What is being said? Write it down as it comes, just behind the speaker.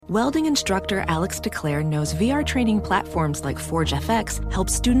Welding instructor Alex DeClaire knows VR training platforms like Forge FX help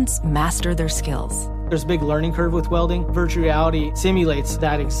students master their skills. There's a big learning curve with welding. Virtual reality simulates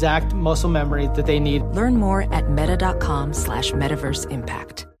that exact muscle memory that they need. Learn more at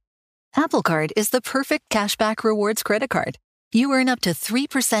meta.com/metaverseimpact. Apple Card is the perfect cashback rewards credit card. You earn up to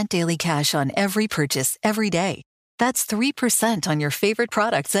 3% daily cash on every purchase every day. That's 3% on your favorite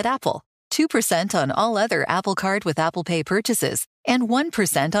products at Apple, 2% on all other Apple Card with Apple Pay purchases, and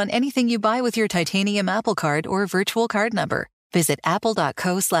 1% on anything you buy with your titanium Apple Card or virtual card number. Visit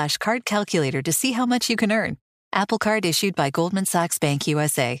apple.co/card calculator to see how much you can earn. Apple Card issued by Goldman Sachs Bank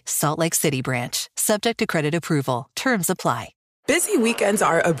USA, Salt Lake City branch. Subject to credit approval. Terms apply. Busy weekends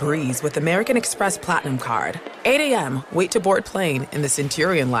are a breeze with American Express Platinum Card. 8 a.m., wait to board plane in the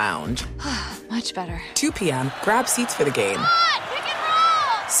Centurion Lounge. Much better. 2 p.m., grab seats for the game.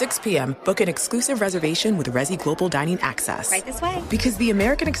 6 p.m., book an exclusive reservation with Resi Global Dining Access. Right this way. Because the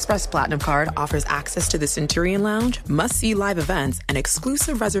American Express Platinum Card offers access to the Centurion Lounge, must-see live events, and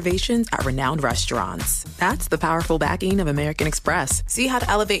exclusive reservations at renowned restaurants. That's the powerful backing of American Express. See how to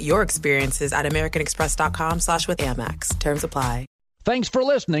elevate your experiences at americanexpress.com/withAmex. Terms apply. Thanks for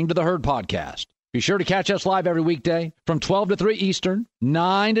listening to the Herd Podcast. Be sure to catch us live every weekday from 12 to 3 Eastern,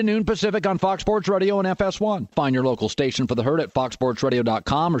 9 to noon Pacific on Fox Sports Radio and FS1. Find your local station for the Herd at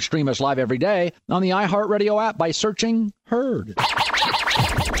foxsportsradio.com or stream us live every day on the iHeartRadio app by searching Herd. Now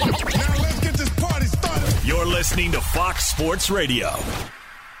let's get this party started. You're listening to Fox Sports Radio.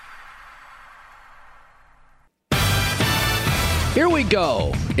 Here we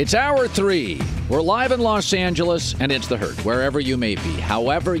go. It's hour 3. We're live in Los Angeles, and it's the Herd, wherever you may be,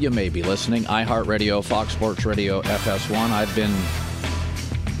 however you may be listening. iHeartRadio, Fox Sports Radio, FS1. I've been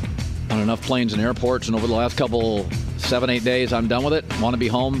on enough planes and airports, and over the last couple 7-8 days, I'm done with it. Want to be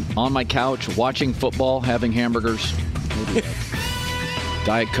home on my couch, watching football, having hamburgers,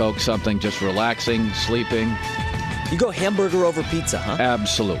 Diet Coke, something, just relaxing, sleeping. You go hamburger over pizza, huh?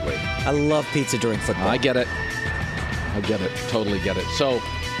 Absolutely. I love pizza during football. I get it. Totally get it. So,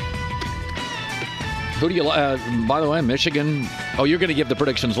 who do you by the way, Michigan. Oh, you're going to give the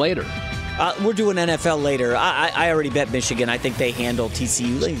predictions later. We're doing NFL later. I already bet Michigan. I think they handle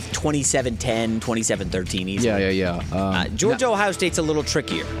TCU like 27-10, 27-13 easily. Yeah. Georgia, Ohio State's a little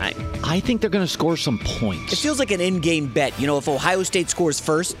trickier. I think they're going to score some points. It feels like an in-game bet. You know, if Ohio State scores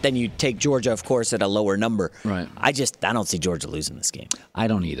first, then you take Georgia, of course, at a lower number. Right. I don't see Georgia losing this game. I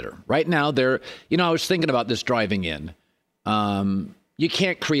don't either. Right now, I was thinking about this driving in. You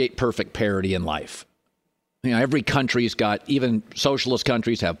can't create perfect parity in life. Every country's got, even socialist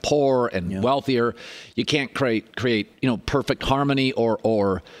countries have poor and wealthier. You can't create perfect harmony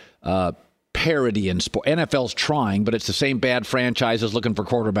or parity in sport. NFL's trying, but it's the same bad franchises looking for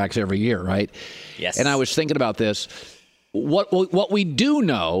quarterbacks every year, right? Yes. And I was thinking about this. What we do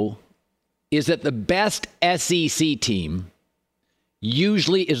know is that the best SEC team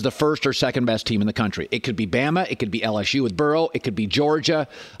usually is the first or second best team in the country. It could be Bama. It could be LSU with Burrow. It could be Georgia.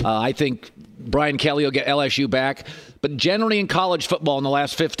 I think Brian Kelly will get LSU back. But generally in college football in the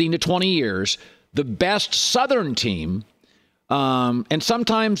last 15 to 20 years, the best Southern team, and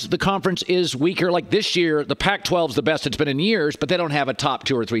sometimes the conference is weaker. Like this year, the Pac-12 is the best it's been in years, but they don't have a top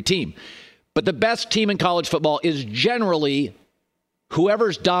 2 or 3 team. But the best team in college football is generally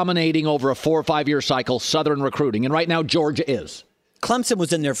whoever's dominating over a 4 or 5 year cycle, Southern recruiting. And right now, Georgia is. Clemson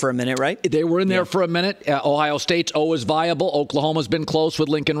was in there for a minute, right? They were in there for a minute. Ohio State's always viable. Oklahoma's been close with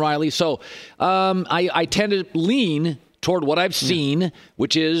Lincoln Riley. So I tend to lean toward what I've seen,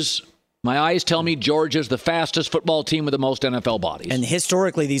 which is my eyes tell me Georgia's the fastest football team with the most NFL bodies. And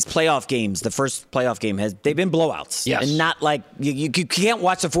historically, these playoff games, the first playoff game, they've been blowouts. Yes. And not like, you can't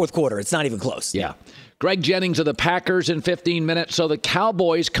watch the fourth quarter. It's not even close. Yeah. Greg Jennings of the Packers in 15 minutes. So the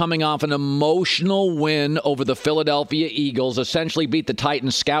Cowboys, coming off an emotional win over the Philadelphia Eagles, essentially beat the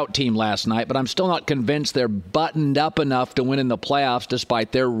Titans scout team last night, but I'm still not convinced they're buttoned up enough to win in the playoffs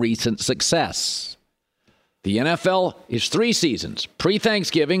despite their recent success. The NFL is 3 seasons,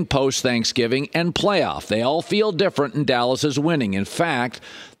 pre-Thanksgiving, post-Thanksgiving, and playoff. They all feel different, and Dallas is winning. In fact,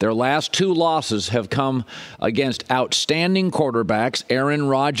 their last 2 losses have come against outstanding quarterbacks, Aaron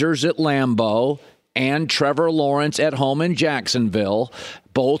Rodgers at Lambeau and Trevor Lawrence at home in Jacksonville.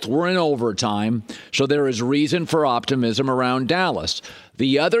 Both were in overtime, so there is reason for optimism around Dallas.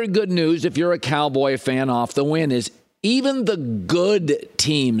 The other good news, if you're a Cowboy fan off the win, is even the good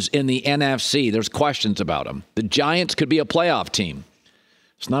teams in the NFC, there's questions about them. The Giants could be a playoff team.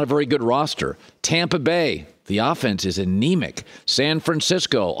 It's not a very good roster. Tampa Bay, the offense is anemic. San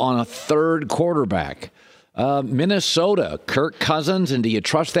Francisco on a 3rd quarterback. Minnesota, Kirk Cousins, and do you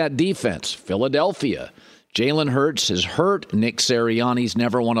trust that defense? Philadelphia, Jalen Hurts is hurt. Nick Sirianni's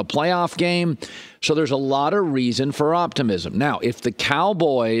never won a playoff game. So there's a lot of reason for optimism. Now, if the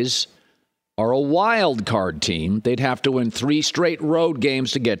Cowboys are a wild card team, they'd have to win 3 straight road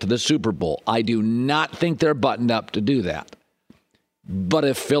games to get to the Super Bowl. I do not think they're buttoned up to do that. But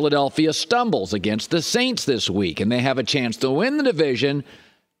if Philadelphia stumbles against the Saints this week and they have a chance to win the division,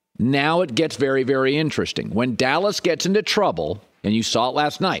 now it gets very, very interesting. When Dallas gets into trouble, and you saw it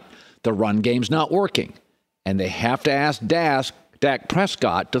last night, the run game's not working. And they have to ask Dak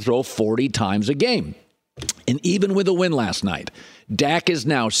Prescott to throw 40 times a game. And even with a win last night, Dak is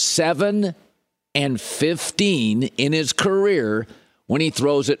now 7-15 in his career when he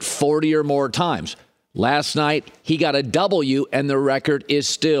throws it 40 or more times. Last night, he got a W, and the record is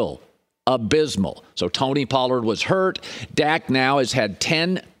still abysmal. So Tony Pollard was hurt. Dak now has had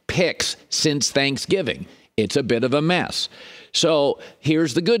 10 picks since Thanksgiving. It's a bit of a mess. So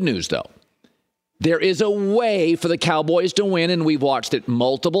here's the good news, though. There is a way for the Cowboys to win, and we've watched it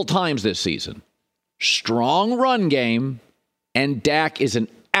multiple times this season. Strong run game, and Dak is an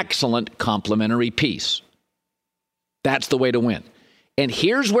excellent complementary piece. That's the way to win. And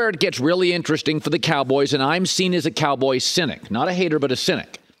here's where it gets really interesting for the Cowboys, and I'm seen as a Cowboy cynic. Not a hater, but a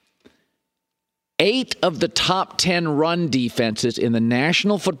cynic. 8 of the top 10 run defenses in the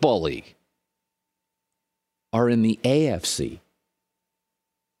National Football League are in the AFC.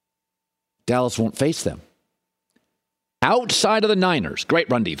 Dallas won't face them. Outside of the Niners, great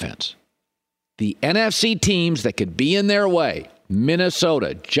run defense. The NFC teams that could be in their way,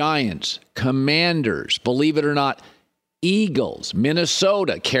 Minnesota, Giants, Commanders, believe it or not, Eagles,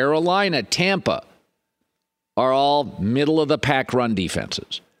 Minnesota, Carolina, Tampa, are all middle-of-the-pack run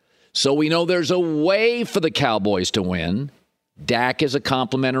defenses. So we know there's a way for the Cowboys to win. Dak is a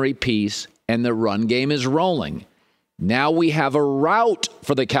complementary piece, and the run game is rolling. Now we have a route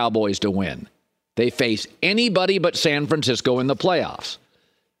for the Cowboys to win. They face anybody but San Francisco in the playoffs.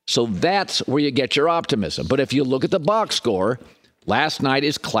 So that's where you get your optimism. But if you look at the box score, last night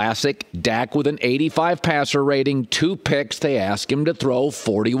is classic Dak with an 85 passer rating, 2 picks. They ask him to throw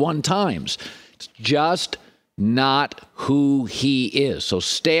 41 times. It's just not who he is. So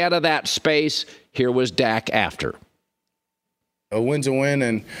stay out of that space. Here was Dak after. A win's a win,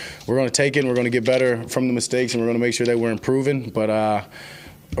 and we're going to take it, and we're going to get better from the mistakes, and we're going to make sure that we're improving. But a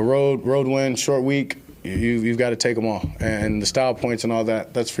road win, short week, you've got to take them all. And the style points and all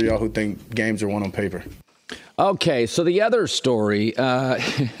that, that's for y'all who think games are won on paper. Okay, so the other story,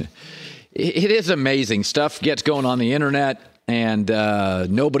 it is amazing. Stuff gets going on the internet, and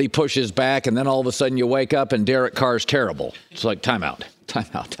nobody pushes back, and then all of a sudden you wake up and Derek Carr's terrible. It's like timeout.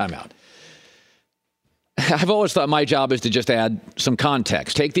 I've always thought my job is to just add some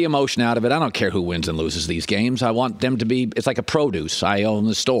context. Take the emotion out of it. I don't care who wins and loses these games. I want them to be, it's like a produce. I own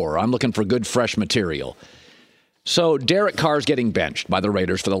the store. I'm looking for good, fresh material. So Derek Carr's getting benched by the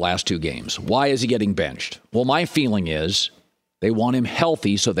Raiders for the last 2 games. Why is he getting benched? Well, my feeling is they want him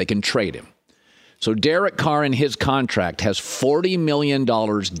healthy so they can trade him. So Derek Carr in his contract has $40 million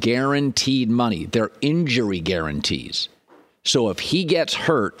guaranteed money. They're injury guarantees. So if he gets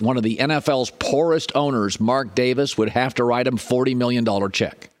hurt, one of the NFL's poorest owners, Mark Davis, would have to write him $40 million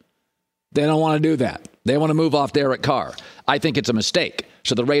check. They don't want to do that. They want to move off Derek Carr. I think it's a mistake.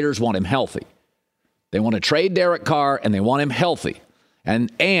 So the Raiders want him healthy. They want to trade Derek Carr, and they want him healthy.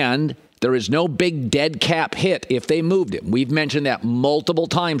 And there is no big dead cap hit if they moved him. We've mentioned that multiple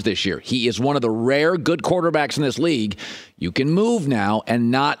times this year. He is one of the rare good quarterbacks in this league. You can move now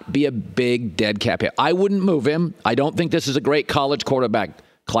and not be a big dead cap hit. I wouldn't move him. I don't think this is a great college quarterback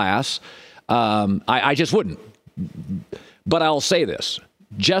class. I just wouldn't. But I'll say this,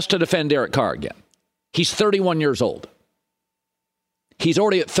 just to defend Derek Carr again. He's 31 years old. He's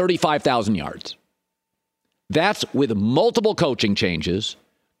already at 35,000 yards. That's with multiple coaching changes,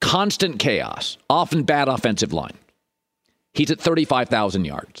 constant chaos, often bad offensive line. He's at 35,000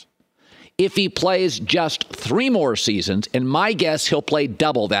 yards. If he plays just 3 more seasons, and my guess he'll play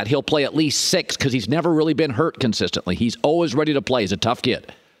double that. He'll play at least 6 because he's never really been hurt consistently. He's always ready to play. He's a tough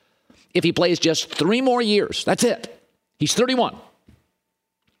kid. If he plays just 3 more years, that's it. He's 31.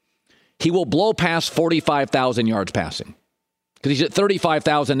 He will blow past 45,000 yards passing because he's at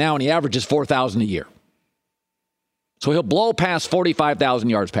 35,000 now and he averages 4,000 a year. So he'll blow past 45,000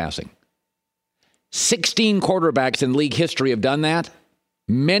 yards passing. 16 quarterbacks in league history have done that.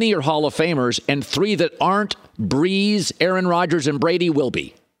 Many are Hall of Famers, and 3 that aren't, Breeze, Aaron Rodgers, and Brady, will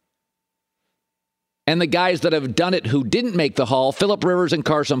be. And the guys that have done it who didn't make the Hall, Phillip Rivers and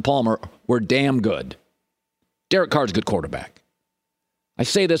Carson Palmer, were damn good. Derek Carr's a good quarterback. I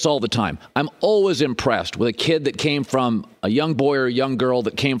say this all the time. I'm always impressed with a kid that came from a young boy or a young girl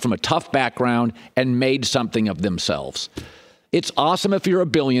that came from a tough background and made something of themselves. It's awesome if you're a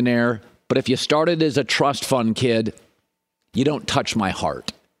billionaire, but if you started as a trust fund kid, you don't touch my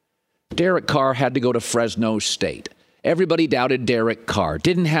heart. Derek Carr had to go to Fresno State. Everybody doubted Derek Carr.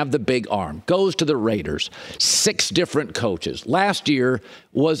 Didn't have the big arm. Goes to the Raiders. 6 different coaches. Last year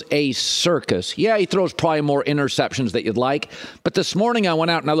was a circus. Yeah, he throws probably more interceptions that you'd like. But this morning I went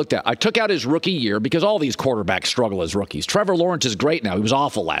out and I took out his rookie year because all these quarterbacks struggle as rookies. Trevor Lawrence is great now. He was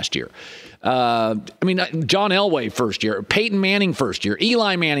awful last year. John Elway first year. Peyton Manning first year.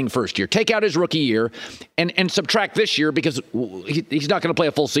 Eli Manning first year. Take out his rookie year and subtract this year because he's not going to play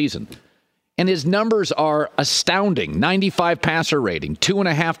a full season. And his numbers are astounding. 95 passer rating,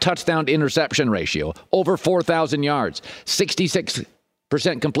 2.5 touchdown to interception ratio, over 4,000 yards, 66%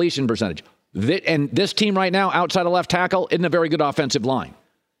 completion percentage. And this team right now, outside of left tackle, isn't a very good offensive line.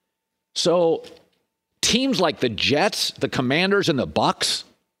 So teams like the Jets, the Commanders, and the Bucs,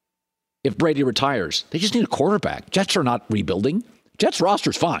 if Brady retires, they just need a quarterback. Jets are not rebuilding. Jets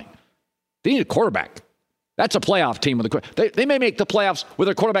roster's fine. They need a quarterback. That's a playoff team with they may make the playoffs with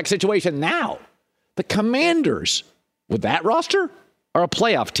their quarterback situation now. The Commanders, with that roster, are a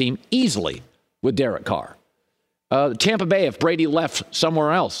playoff team easily with Derek Carr. Tampa Bay, if Brady left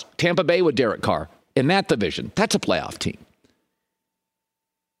somewhere else, Tampa Bay with Derek Carr in that division, that's a playoff team.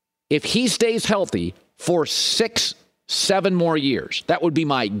 If he stays healthy for 6-7 more years, that would be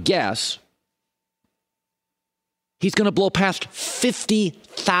my guess, he's going to blow past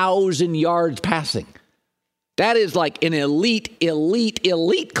 50,000 yards passing. That is like an elite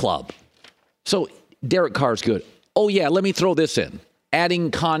club. So Derek Carr's good. Oh, yeah, let me throw this in, adding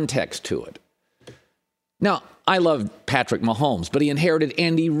context to it. Now, I love Patrick Mahomes, but he inherited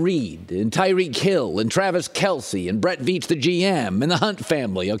Andy Reid and Tyreek Hill and Travis Kelce and Brett Veach, the GM, and the Hunt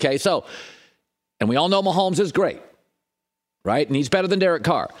family, okay? So, and we all know Mahomes is great, right? And he's better than Derek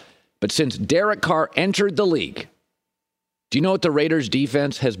Carr. But since Derek Carr entered the league, do you know what the Raiders'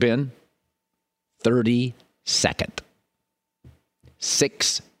 defense has been? 32nd.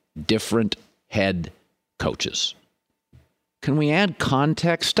 6 different head coaches. Can we add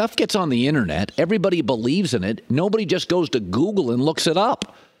context? Stuff gets on the internet. Everybody believes in it. Nobody just goes to Google and looks it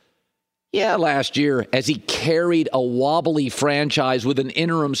up. Yeah, last year, as he carried a wobbly franchise with an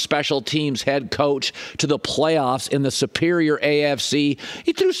interim special teams head coach to the playoffs in the superior AFC,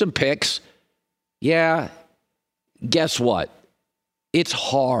 he threw some picks. Yeah, guess what? It's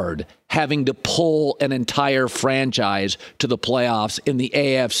hard having to pull an entire franchise to the playoffs in the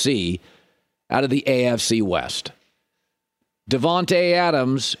AFC out of the AFC West. Devontae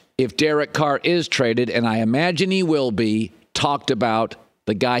Adams, if Derek Carr is traded, and I imagine he will be, talked about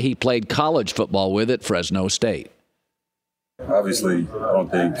the guy he played college football with at Fresno State. Obviously, I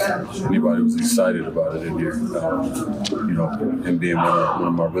don't think anybody was excited about it in here. Him being one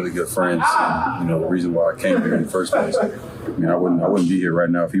of my really good friends, the reason why I came here in the first place. I wouldn't be here right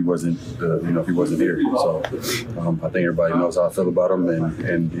now if he wasn't here. So I think everybody knows how I feel about him.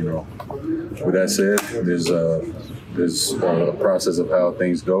 And with that said, there's a process of how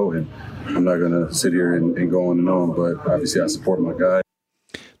things go, and I'm not going to sit here and go on and on. But obviously, I support my guy.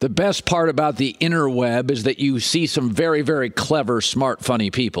 The best part about the interweb is that you see some very, very clever, smart,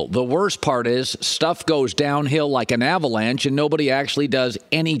 funny people. The worst part is stuff goes downhill like an avalanche and nobody actually does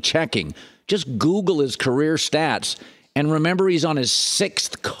any checking. Just Google his career stats and remember he's on his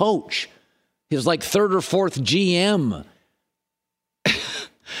 6th coach. He's like 3rd or 4th GM.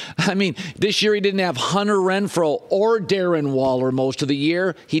 I mean, this year he didn't have Hunter Renfrow or Darren Waller most of the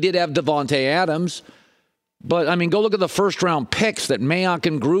year. He did have Devontae Adams. But, go look at the first-round picks that Mayock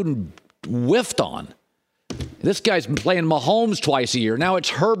and Gruden whiffed on. This guy's been playing Mahomes twice a year. Now it's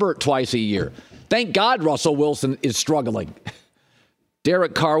Herbert twice a year. Thank God Russell Wilson is struggling.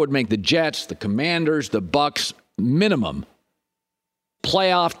 Derek Carr would make the Jets, the Commanders, the Bucs, minimum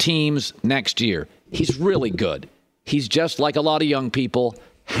playoff teams next year. He's really good. He's just like a lot of young people,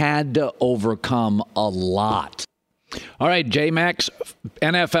 had to overcome a lot. All right, J-Max,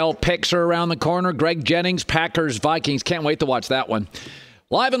 NFL picks are around the corner. Greg Jennings, Packers, Vikings. Can't wait to watch that one.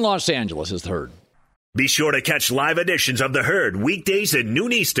 Live in Los Angeles is The Herd. Be sure to catch live editions of The Herd weekdays at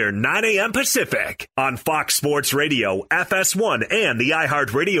noon Eastern, 9 a.m. Pacific on Fox Sports Radio, FS1, and the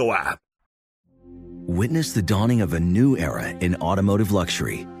iHeartRadio app. Witness the dawning of a new era in automotive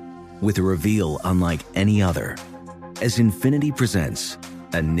luxury with a reveal unlike any other as Infiniti presents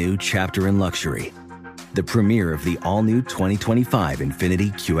a new chapter in luxury. The premiere of the all-new 2025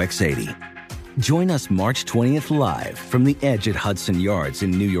 Infiniti QX80. Join us March 20th live from the Edge at Hudson Yards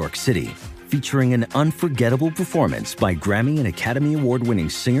in New York City featuring an unforgettable performance by Grammy and Academy Award-winning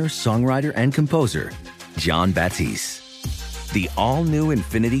singer, songwriter, and composer, Jon Batiste. The all-new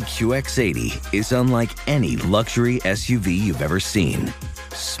Infiniti QX80 is unlike any luxury SUV you've ever seen.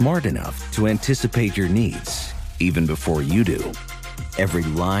 Smart enough to anticipate your needs, even before you do. Every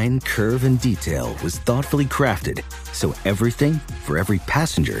line, curve, and detail was thoughtfully crafted, so everything for every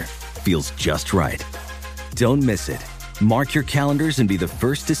passenger feels just right. Don't miss it. Mark your calendars and be the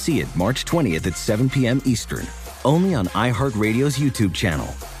first to see it March 20th at 7 p.m. Eastern, only on iHeartRadio's YouTube channel.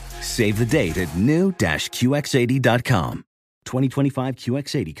 Save the date at new-QX80.com. 2025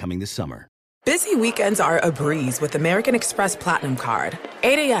 QX80 coming this summer. Busy weekends are a breeze with American Express Platinum Card.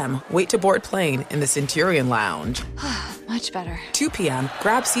 8 a.m., wait to board plane in the Centurion Lounge. Much better. 2 p.m.,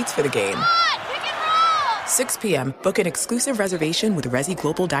 grab seats for the game. 6 p.m., book an exclusive reservation with Resi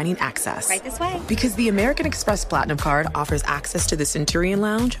Global Dining Access. Right this way. Because the American Express Platinum Card offers access to the Centurion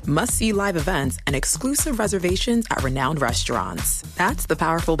Lounge, must-see live events, and exclusive reservations at renowned restaurants. That's the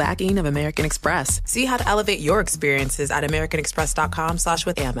powerful backing of American Express. See how to elevate your experiences at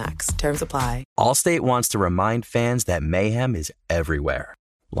americanexpress.com/withAmex. Terms apply. Allstate wants to remind fans that mayhem is everywhere.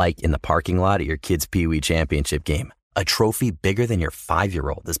 Like in the parking lot at your kid's Pee Wee Championship game. A trophy bigger than your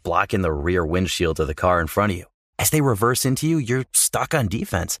 5-year-old is blocking the rear windshield of the car in front of you. As they reverse into you, you're stuck on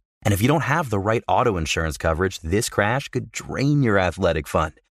defense. And if you don't have the right auto insurance coverage, this crash could drain your athletic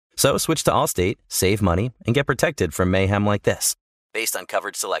fund. So switch to Allstate, save money, and get protected from mayhem like this. Based on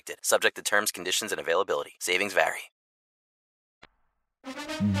coverage selected, subject to terms, conditions, and availability. Savings vary.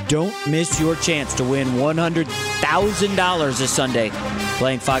 Don't miss your chance to win $100,000 this Sunday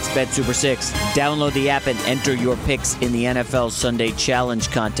playing Fox Bet Super 6. Download the app and enter your picks in the NFL Sunday Challenge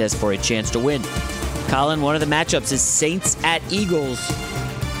contest for a chance to win. Colin, one of the matchups is Saints at Eagles.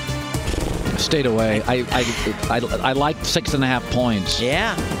 Stayed away. I like 6.5 points.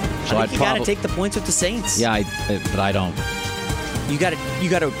 Yeah. So I think you got to take the points with the Saints. Yeah, but I don't. You got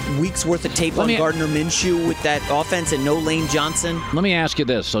a week's worth of tape on Gardner Minshew with that offense and no Lane Johnson. Let me ask you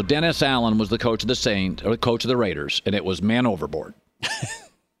this. So Dennis Allen was the coach of the Saints, or the coach of the Raiders, and it was man overboard.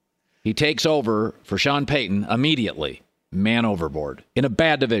 He takes over for Sean Payton immediately, man overboard, in a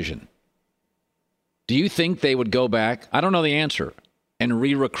bad division. Do you think they would go back? I don't know the answer. And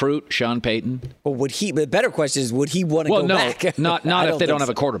re-recruit Sean Payton? Well, the better question is, would he want to go back? Not if they don't have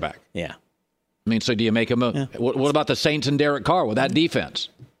a quarterback. Yeah. I mean, so do you make him a... Yeah. What about the Saints and Derek Carr with that defense?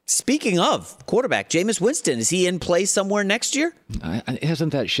 Speaking of quarterback, Jameis Winston, is he in play somewhere next year?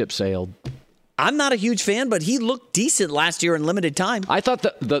 Hasn't that ship sailed? I'm not a huge fan, but he looked decent last year in limited time. I thought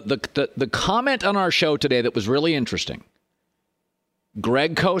the comment on our show today that was really interesting,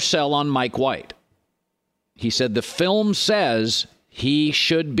 Greg Cosell on Mike White. He said the film says he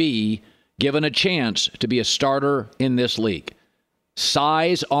should be given a chance to be a starter in this league.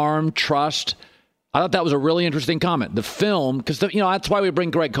 Size, arm, trust. I thought that was a really interesting comment. The film, because that's why we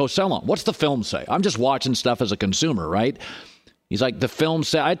bring Greg Cosell on. What's the film say? I'm just watching stuff as a consumer, right? He's like, the film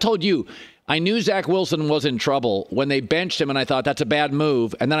said. I told you, I knew Zach Wilson was in trouble when they benched him, and I thought that's a bad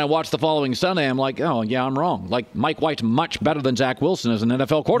move. And then I watched the following Sunday. I'm like, oh yeah, I'm wrong. Like Mike White's much better than Zach Wilson as an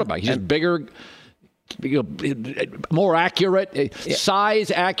NFL quarterback. He's just bigger, more accurate,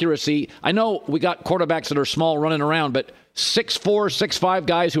 size, accuracy. I know we got quarterbacks that are small running around, but 6'4", 6'5"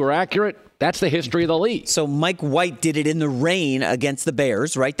 guys who are accurate, that's the history of the league. So Mike White did it in the rain against the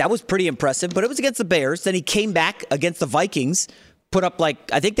Bears, right? That was pretty impressive, but it was against the Bears. Then he came back against the Vikings, put up I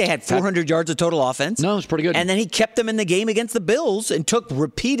think they had 400 yards of total offense. No, it's pretty good. And then he kept them in the game against the Bills and took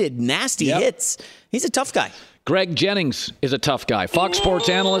repeated nasty hits. He's a tough guy. Greg Jennings is a tough guy. Fox Sports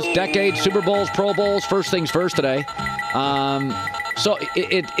analyst, decades, Super Bowls, Pro Bowls, first things first today. So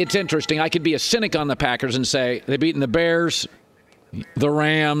it's interesting. I could be a cynic on the Packers and say they've beaten the Bears, the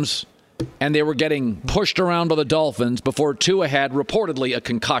Rams, and they were getting pushed around by the Dolphins before Tua had reportedly a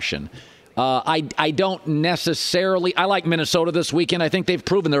concussion. I don't necessarily – I like Minnesota this weekend. I think they've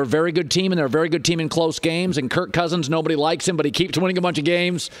proven they're a very good team, and they're a very good team in close games. And Kirk Cousins, nobody likes him, but he keeps winning a bunch of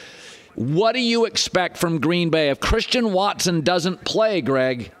games. What do you expect from Green Bay? If Christian Watson doesn't play,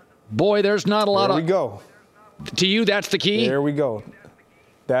 Greg, boy, there's not a lot of – There we go. To you, that's the key? There we go.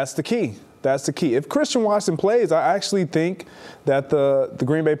 That's the key. That's the key. If Christian Watson plays, I actually think that the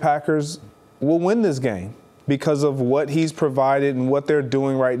Green Bay Packers will win this game. because of what he's provided and what they're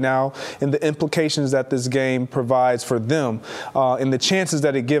doing right now and the implications that this game provides for them and the chances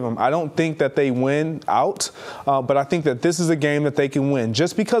that it gives them. I don't think that they win out, but I think that this is a game that they can win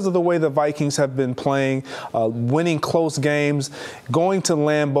just because of the way the Vikings have been playing, winning close games, going to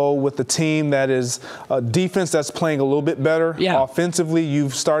Lambeau with a team that is a defense that's playing a little bit better. Yeah. Offensively, you're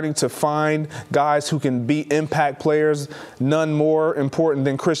starting to find guys who can be impact players, none more important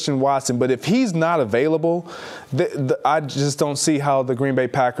than Christian Watson. But if he's not available, I just don't see how the Green Bay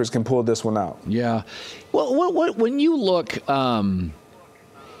Packers can pull this one out. Yeah. Well, when you look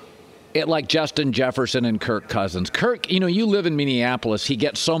at like Justin Jefferson and Kirk Cousins, Kirk, you live in Minneapolis, he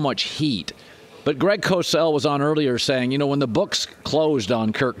gets so much heat. But Greg Cosell was on earlier saying, when the book's closed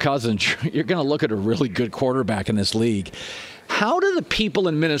on Kirk Cousins, you're going to look at a really good quarterback in this league. How do the people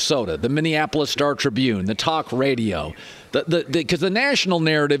in Minnesota, the Minneapolis Star-Tribune, the talk radio, because the national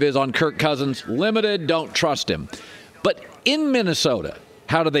narrative is on Kirk Cousins, limited, don't trust him. But in Minnesota,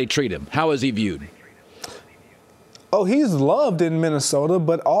 how do they treat him? How is he viewed? Oh, he's loved in Minnesota,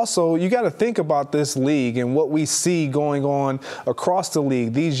 but also you got to think about this league and what we see going on across the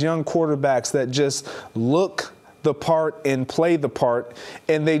league. These young quarterbacks that just look the part and play the part,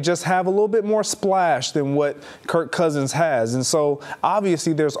 and they just have a little bit more splash than what Kirk Cousins has. And so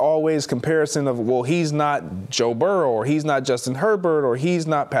obviously there's always comparison of, well, he's not Joe Burrow, or he's not Justin Herbert, or he's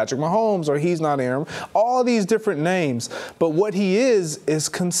not Patrick Mahomes, or he's not Aaron, all these different names. But what he is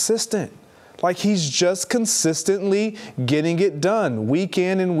consistent. Like, he's just consistently getting it done week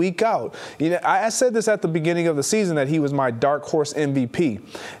in and week out. I said this at the beginning of the season that he was my dark horse MVP,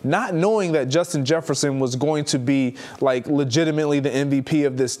 not knowing that Justin Jefferson was going to be like legitimately the MVP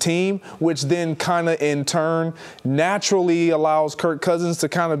of this team, which then kind of in turn naturally allows Kirk Cousins to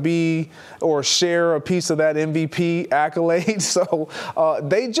kind of be or share a piece of that MVP accolade. So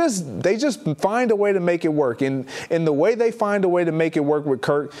they just find a way to make it work. And the way they find a way to make it work with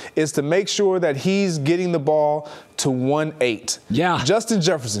Kirk is to make sure that he's getting the ball to 1-8. Yeah. Justin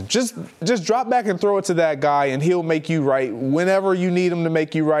Jefferson, just drop back and throw it to that guy, and he'll make you right. Whenever you need him to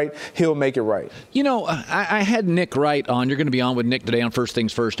make you right, he'll make it right. I had Nick Wright on. You're going to be on with Nick today on First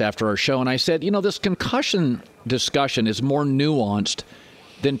Things First after our show. And I said, this concussion discussion is more nuanced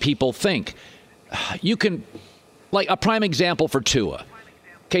than people think. You can, like a prime example for Tua.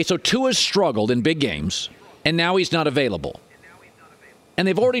 Okay, so Tua's struggled in big games, and now he's not available. And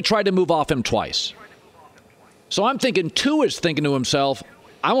they've already tried to move off him twice. So I'm thinking Tua's thinking to himself,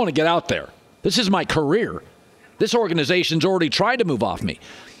 I want to get out there. This is my career. This organization's already tried to move off me.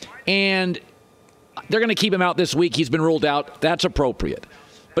 And they're going to keep him out this week. He's been ruled out. That's appropriate.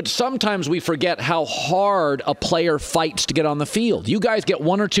 But sometimes we forget how hard a player fights to get on the field. You guys get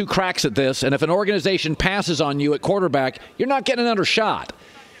one or two cracks at this, and if an organization passes on you at quarterback, you're not getting another shot.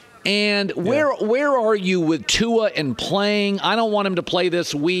 And where are you with Tua and playing? I don't want him to play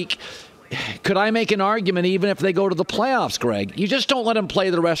this week. Could I make an argument even if they go to the playoffs, Greg? You just don't let him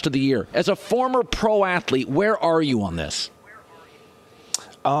play the rest of the year. As a former pro athlete, where are you on this?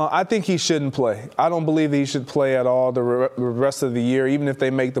 I think he shouldn't play. I don't believe he should play at all the rest of the year, even if they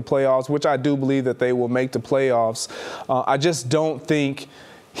make the playoffs, which I do believe that they will make the playoffs. I just don't think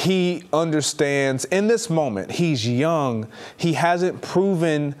he understands in this moment. He's young. He hasn't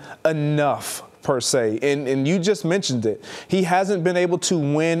proven enough per se. And you just mentioned it. He hasn't been able to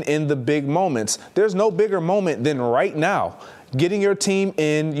win in the big moments. There's no bigger moment than right now. Getting your team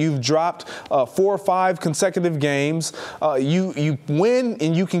in, you've dropped 4 or 5 consecutive games. You win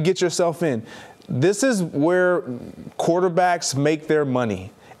and you can get yourself in. This is where quarterbacks make their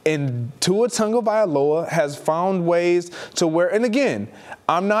money. And Tua Tagovailoa has found ways to where, and again,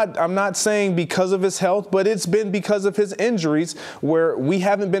 I'm not saying because of his health, but it's been because of his injuries where we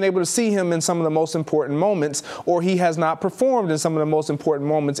haven't been able to see him in some of the most important moments, or he has not performed in some of the most important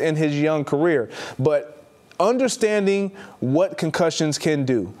moments in his young career. But understanding what concussions can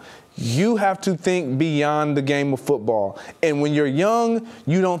do, you have to think beyond the game of football. And when you're young,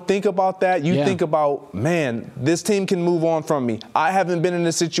 you don't think about that. You think about, man, this team can move on from me. I haven't been in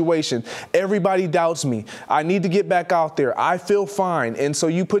this situation. Everybody doubts me. I need to get back out there. I feel fine. And so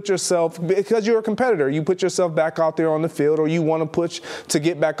you put yourself, because you're a competitor, you put yourself back out there on the field, or you want to push to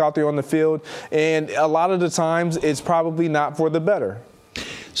get back out there on the field. And a lot of the times it's probably not for the better.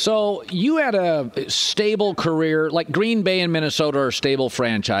 So you had a stable career, like Green Bay and Minnesota are stable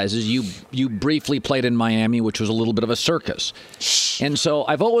franchises. You briefly played in Miami, which was a little bit of a circus. And so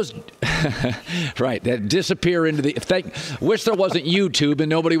I've always, right, that disappear into the, wish there wasn't YouTube and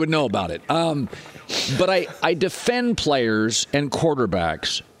nobody would know about it. But I defend players and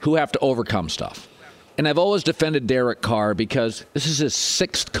quarterbacks who have to overcome stuff. And I've always defended Derek Carr because this is his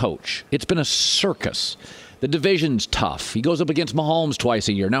 6th coach. It's been a circus. The division's tough. He goes up against Mahomes twice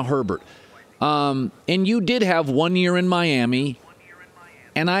a year. Now Herbert. And you did have 1 year in Miami.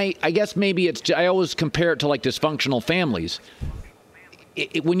 And I guess maybe I always compare it to like dysfunctional families.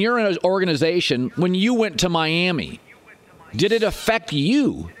 When you're in an organization, when you went to Miami, did it affect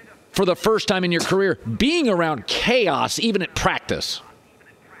you for the first time in your career being around chaos, even at practice?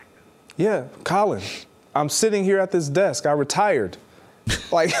 Yeah, Colin, I'm sitting here at this desk. I retired.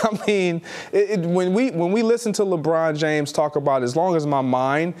 Like, I mean, when we listen to LeBron James talk about as long as my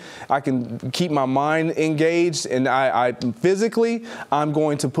mind, I can keep my mind engaged and I physically, I'm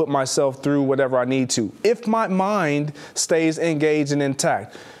going to put myself through whatever I need to. If my mind stays engaged and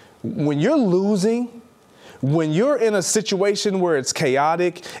intact. When you're losing, when you're in a situation where it's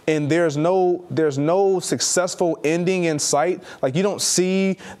chaotic and there's no successful ending in sight, like you don't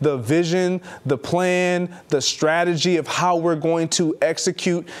see the vision, the plan, the strategy of how we're going to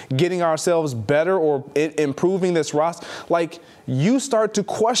execute getting ourselves better or improving this roster, like you start to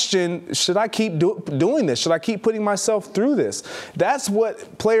question, should I keep doing this? Should I keep putting myself through this? That's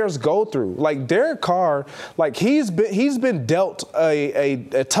what players go through. Like Derek Carr, like he's been dealt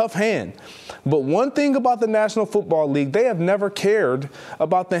a tough hand. But one thing about the National Football League, they have never cared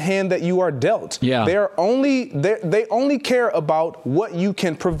about the hand that you are dealt. Yeah. They only care about what you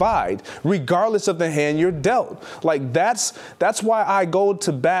can provide, regardless of the hand you're dealt. Like that's why I go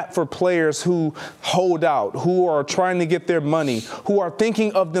to bat for players who hold out, who are trying to get their money, who are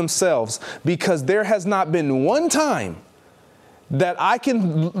thinking of themselves, because there has not been one time that I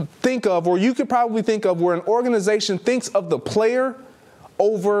can think of, or you could probably think of, where an organization thinks of the player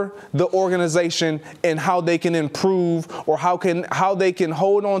over the organization and how they can improve or how they can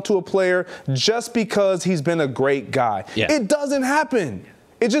hold on to a player just because he's been a great guy. Yeah. It doesn't happen.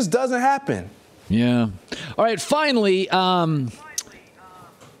 It just doesn't happen. Yeah. All right, finally, I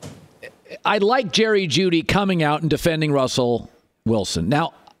like Jerry Jeudy coming out and defending Russell Wilson.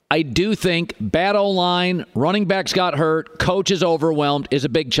 Now, I do think bad O-line, running backs got hurt, coach is overwhelmed is a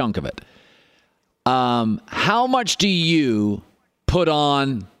big chunk of it. How much do you put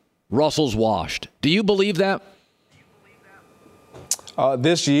on Russell's washed? Do you believe that?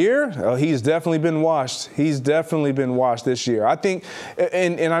 This year, he's definitely been washed. He's definitely been washed this year. I think,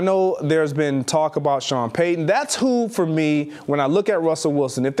 and I know there's been talk about Sean Payton. That's who, for me, when I look at Russell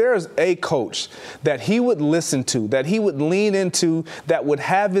Wilson, if there's a coach that he would listen to, that he would lean into, that would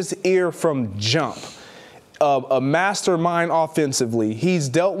have his ear from jump, a mastermind offensively. He's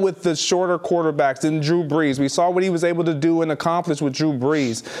dealt with the shorter quarterbacks than Drew Brees. We saw what he was able to do and accomplish with Drew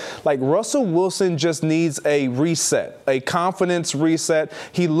Brees. Like, Russell Wilson just needs a reset, a confidence reset.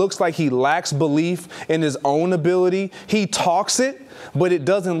 He looks like he lacks belief in his own ability. He talks it, but it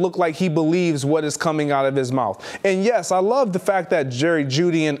doesn't look like he believes what is coming out of his mouth. And yes, I love the fact that Jerry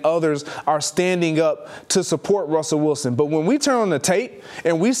Jeudy and others are standing up to support Russell Wilson. But when we turn on the tape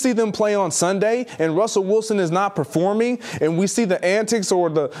and we see them play on Sunday and Russell Wilson is not performing, and we see the antics or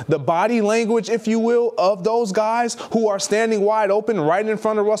the body language, if you will, of those guys who are standing wide open right in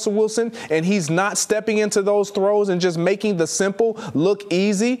front of Russell Wilson, and he's not stepping into those throws and just making the simple look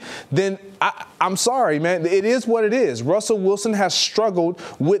easy, then I'm sorry, man. It is what it is. Russell Wilson has struggled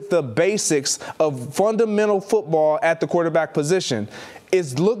with the basics of fundamental football at the quarterback position.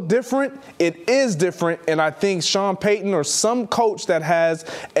 It's looked different. It is different. And I think Sean Payton or some coach that has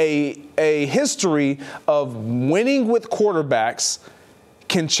a history of winning with quarterbacks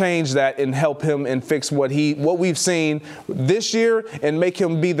can change that and help him and fix what we've seen this year and make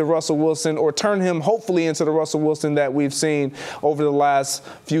him be the Russell Wilson, or turn him hopefully into the Russell Wilson that we've seen over the last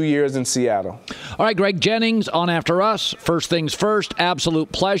few years in Seattle. All right, Greg Jennings on After Us. First things first, absolute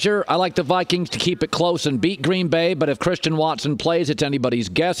pleasure. I like the Vikings to keep it close and beat Green Bay, but if Christian Watson plays, it's anybody's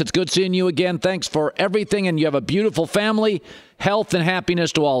guess. It's good seeing you again. Thanks for everything, and you have a beautiful family. Health and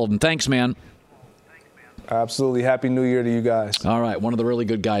happiness to all of them. Thanks, man. Absolutely. Happy New Year to you guys. All right. One of the really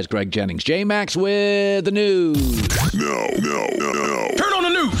good guys, Greg Jennings. J-Max with the news. No. Turn on the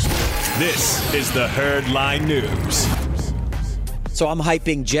news. This is the Herd Line News. So I'm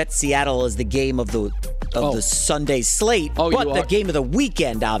hyping Jets Seattle as the game of the Sunday slate. But the game of the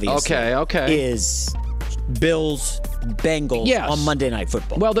weekend, obviously, is Bills Bengals on Monday Night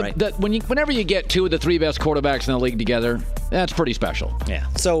Football. Well, whenever you get two of the three best quarterbacks in the league together, that's pretty special. Yeah.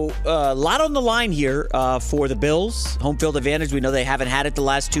 So a lot on the line here for the Bills. Home field advantage. We know they haven't had it the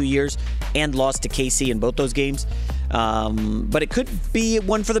last 2 years and lost to KC in both those games. But it could be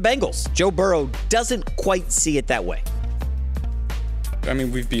one for the Bengals. Joe Burrow doesn't quite see it that way. I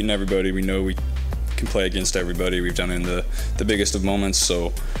mean, we've beaten everybody. We know we can play against everybody. We've done it in the biggest of moments.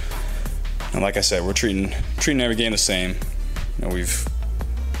 So, and like I said, we're treating every game the same. You know, we've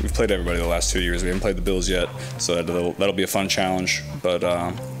we've played everybody the last 2 years. We haven't played the Bills yet, so that'll be a fun challenge. But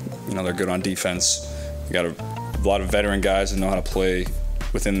they're good on defense. We got a lot of veteran guys that know how to play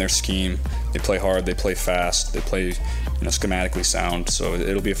within their scheme. They play hard, they play fast, they play schematically sound. So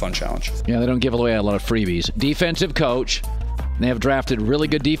it'll be a fun challenge. Yeah, they don't give away a lot of freebies. Defensive coach. They have drafted really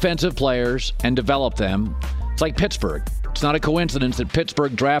good defensive players and developed them. It's like Pittsburgh. It's not a coincidence that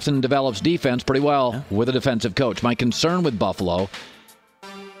Pittsburgh drafts and develops defense pretty well with a defensive coach. My concern with Buffalo,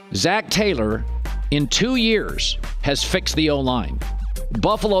 Zach Taylor, in 2 years, has fixed the O-line.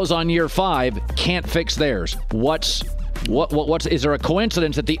 Buffalo's on year 5, can't fix theirs. Is there a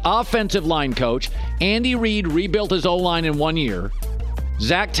coincidence that the offensive line coach, Andy Reid, rebuilt his O-line in 1 year?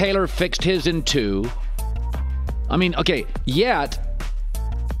 Zach Taylor fixed his in 2. Yet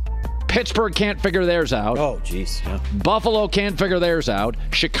Pittsburgh can't figure theirs out. Oh, jeez. Yeah. Buffalo can't figure theirs out.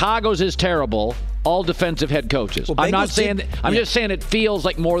 Chicago's is terrible. All defensive head coaches. Well, I'm just saying it feels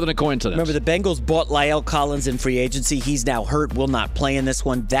like more than a coincidence. Remember, the Bengals bought La'el Collins in free agency. He's now hurt, will not play in this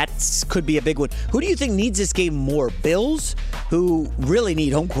one. That could be a big one. Who do you think needs this game more? Bills, who really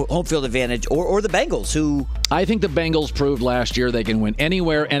need home field advantage, or the Bengals, who... I think the Bengals proved last year they can win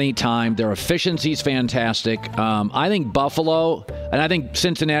anywhere, anytime. Their efficiency's fantastic. I think Buffalo, and I think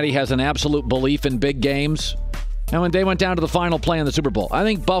Cincinnati has an absolute belief in big games. And when they went down to the final play in the Super Bowl, I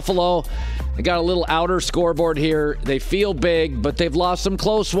think Buffalo, they got a little outer scoreboard here. They feel big, but they've lost some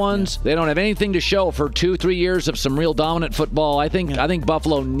close ones. They don't have anything to show for 2-3 years of some real dominant football. I think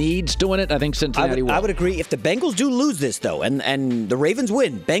Buffalo needs to win it. I think Cincinnati will. I would agree. If the Bengals do lose this, though, and the Ravens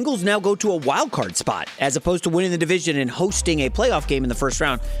win, Bengals now go to a wild card spot as opposed to winning the division and hosting a playoff game in the first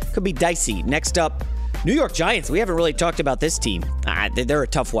round. Could be dicey. Next up, New York Giants. We haven't really talked about this team. They're a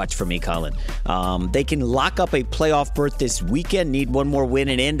tough watch for me, Colin. They can lock up a playoff berth this weekend, need one more win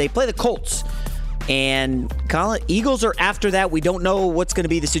and in. They play the Colts. And, Colin, Eagles are after that. We don't know what's going to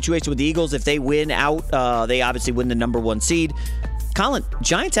be the situation with the Eagles. If they win out, they obviously win the number 1 seed. Colin,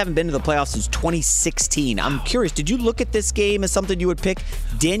 Giants haven't been to the playoffs since 2016. I'm curious, did you look at this game as something you would pick?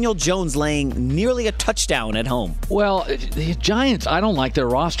 Daniel Jones laying nearly a touchdown at home. Well, the Giants, I don't like their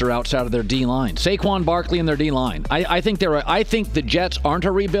roster outside of their D-line. Saquon Barkley and their D-line. I think the Jets aren't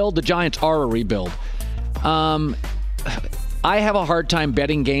a rebuild. The Giants are a rebuild. I have a hard time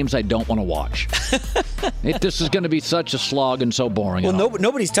betting games I don't want to watch. This is going to be such a slog and so boring. Well,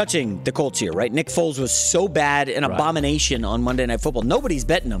 nobody's touching the Colts here, right? Nick Foles was so bad, an abomination on Monday Night Football. Nobody's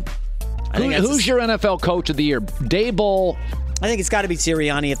betting him. Who's your NFL Coach of the Year? Daboll? I think it's got to be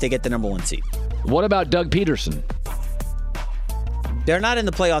Sirianni if they get the number 1 seed. What about Doug Peterson? They're not in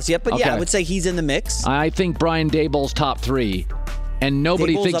the playoffs yet, but I would say he's in the mix. I think Brian Daboll's top 3, and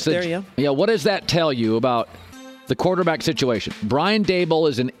nobody Daboll's thinks up that. There, yeah. What does that tell you about the quarterback situation? Brian Daboll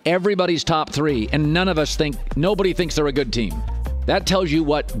is in everybody's top 3, and nobody thinks they're a good team. That tells you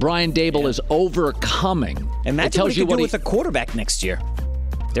what Brian Daboll is overcoming. Imagine what he could do with a quarterback next year.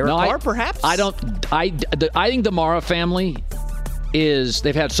 Derek Carr, perhaps? I think the Mara family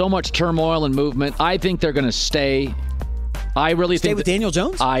they've had so much turmoil and movement. I think they're going to stay. I really stay think with Daniel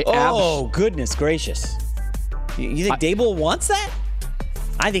Jones? Goodness gracious. You think Daboll wants that?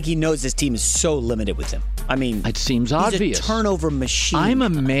 I think he knows this team is so limited with him. I mean, it seems obvious. He's a turnover machine. I'm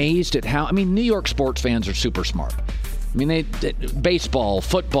amazed at how. New York sports fans are super smart. They baseball,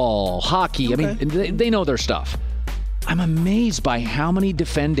 football, hockey. Okay. They know their stuff. I'm amazed by how many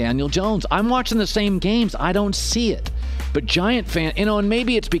defend Daniel Jones. I'm watching the same games. I don't see it. But Giant fan, and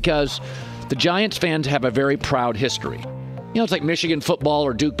maybe it's because the Giants fans have a very proud history. It's like Michigan football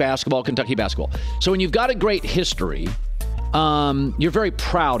or Duke basketball, Kentucky basketball. So when you've got a great history, you're very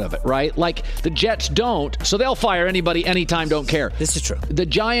proud of it, right? Like the Jets don't, so they'll fire anybody anytime, don't care. This is true. The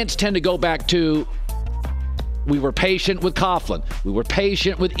Giants tend to go back to, we were patient with Coughlin. We were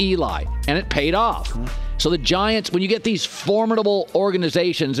patient with Eli, and it paid off. Mm-hmm. So the Giants, when you get these formidable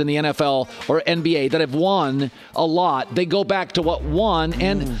organizations in the NFL or NBA that have won a lot, they go back to what won.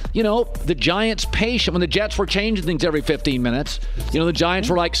 And, the Giants patient. When the Jets were changing things every 15 minutes, the Giants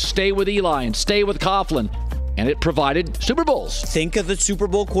were like, stay with Eli and stay with Coughlin. And it provided Super Bowls. Think of the Super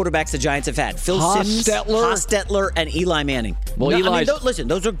Bowl quarterbacks the Giants have had. Phil Simms, Hostetler, and Eli Manning. Well, listen,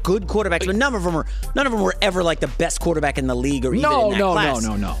 those are good quarterbacks, but none of them were ever like the best quarterback in the league or even in that class.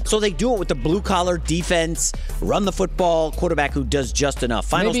 No. So they do it with the blue-collar defense, run the football, quarterback who does just enough.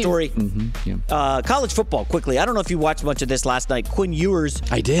 Final story. College football, quickly. I don't know if you watched much of this last night. Quinn Ewers.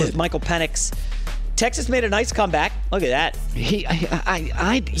 I did. With Michael Penix. Texas made a nice comeback. Look at that.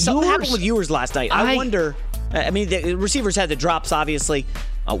 Something happened with Ewers last night. I wonder... the receivers had the drops, obviously.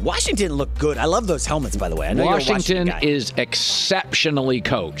 Washington looked good. I love those helmets, by the way. I know Washington you're a Washington guy. is exceptionally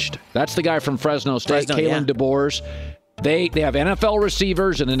coached. That's the guy from Fresno State, Kalen DeBoers. They have NFL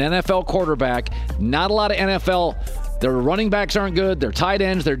receivers and an NFL quarterback. Not a lot of NFL. Their running backs aren't good. Their tight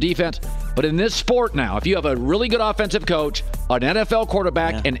ends, their defense. But in this sport now, if you have a really good offensive coach, an NFL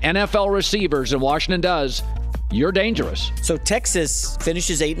quarterback, and NFL receivers, and Washington does, you're dangerous. So Texas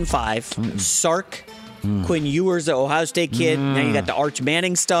finishes 8-5. Sark, Quinn Ewers, the Ohio State kid. Now you got the Arch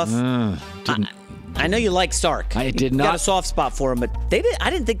Manning stuff. I know you like Sark. I did not. Got a soft spot for him, but I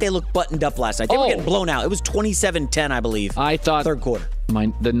didn't think they looked buttoned up last night. They were getting blown out. It was 27-10, I believe. I thought third quarter.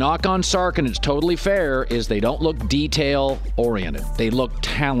 The knock on Sark, and it's totally fair, is they don't look detail-oriented. They look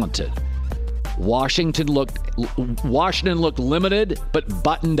talented. Washington looked limited, but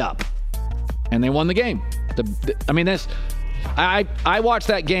buttoned up. And they won the game. I watched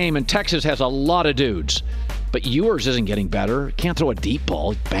that game, and Texas has a lot of dudes. But Ewers isn't getting better. Can't throw a deep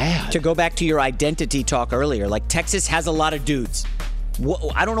ball. It's bad. To go back to your identity talk earlier, like Texas has a lot of dudes.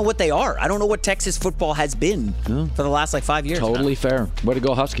 I don't know what they are. I don't know what Texas football has been for the last 5 years. Totally fair. Way to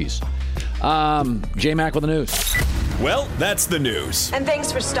go, Huskies. J-Mac with the news. Well, that's the news. And thanks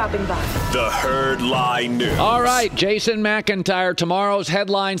for stopping by. The Herd Lie News. All right, Jason McIntyre. Tomorrow's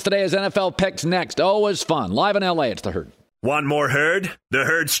headlines today is NFL Picks Next. Always fun. Live in L.A., it's The Herd. Want more Herd? The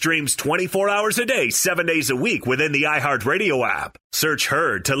Herd streams 24 hours a day, 7 days a week within the iHeartRadio app. Search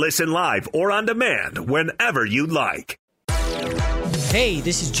Herd to listen live or on demand whenever you like. Hey,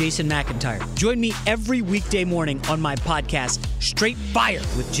 this is Jason McIntyre. Join me every weekday morning on my podcast, Straight Fire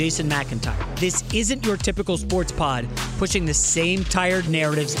with Jason McIntyre. This isn't your typical sports pod pushing the same tired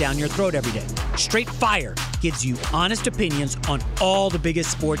narratives down your throat every day. Straight Fire gives you honest opinions on all the biggest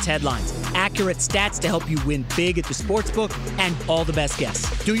sports headlines, accurate stats to help you win big at the sportsbook, and all the best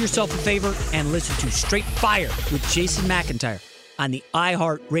guests. Do yourself a favor and listen to Straight Fire with Jason McIntyre on the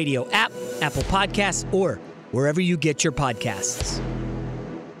iHeartRadio app, Apple Podcasts, or wherever you get your podcasts.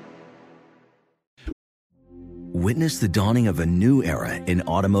 Witness the dawning of a new era in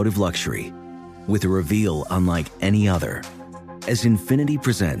automotive luxury with a reveal unlike any other as Infiniti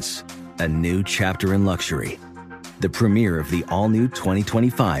presents a new chapter in luxury, the premiere of the all-new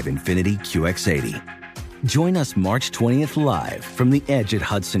 2025 Infiniti QX80. Join us March 20th live from the Edge at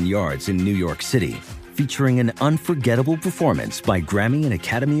Hudson Yards in New York City, featuring an unforgettable performance by Grammy and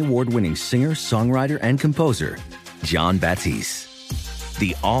Academy Award-winning singer, songwriter, and composer Jon Batiste.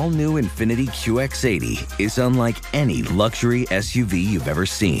 The all-new Infiniti QX80 is unlike any luxury SUV you've ever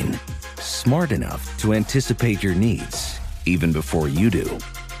seen. Smart enough to anticipate your needs, even before you do.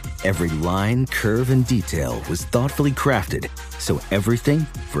 Every line, curve, and detail was thoughtfully crafted, so everything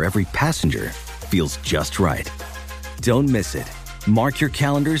for every passenger feels just right. Don't miss it. Mark your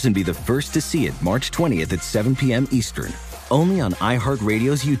calendars and be the first to see it March 20th at 7 p.m. Eastern, only on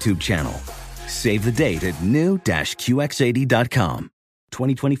iHeartRadio's YouTube channel. Save the date at new-QX80.com.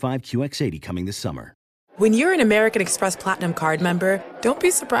 2025 QX80 coming this summer. When you're an American Express Platinum card member, don't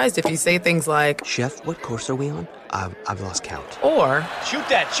be surprised if you say things like, Chef, what course are we on? I've lost count. Or, Shoot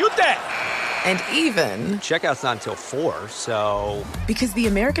that! and even, Checkout's not until 4, so... Because the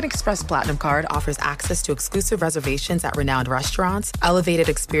American Express Platinum Card offers access to exclusive reservations at renowned restaurants, elevated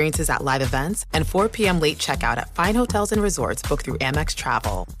experiences at live events, and 4 p.m. late checkout at fine hotels and resorts booked through Amex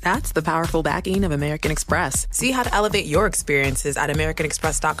Travel. That's the powerful backing of American Express. See how to elevate your experiences at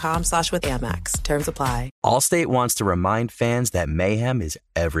americanexpress.com/withAmex. Terms apply. Allstate wants to remind fans that mayhem is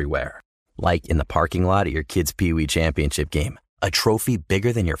everywhere. Like in the parking lot at your kid's Pee Wee Championship game. A trophy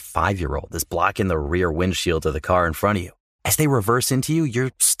bigger than your 5-year-old is blocking the rear windshield of the car in front of you. As they reverse into you,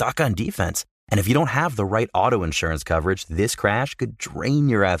 you're stuck on defense. And if you don't have the right auto insurance coverage, this crash could drain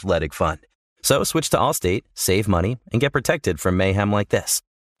your athletic fund. So switch to Allstate, save money, and get protected from mayhem like this.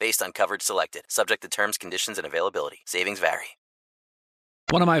 Based on coverage selected, subject to terms, conditions, and availability. Savings vary.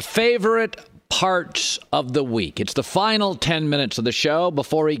 One of my favorite parts of the week. It's the final 10 minutes of the show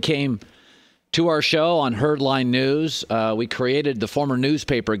before he came to our show on Herdline News. We created the former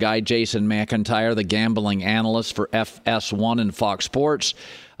newspaper guy, Jason McIntyre, the gambling analyst for FS1 and Fox Sports.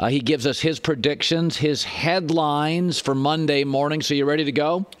 He gives us his predictions, his headlines for Monday morning. So you ready to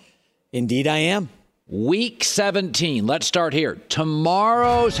go? Indeed, I am. Week 17. Let's start here.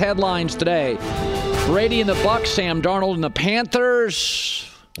 Tomorrow's headlines today. Brady and the Bucs, Sam Darnold and the Panthers.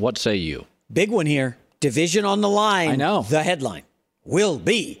 What say you? Big one here. Division on the line. I know. The headline will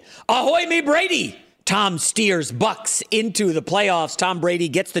be, ahoy me Brady! Tom steers Bucs into the playoffs. Tom Brady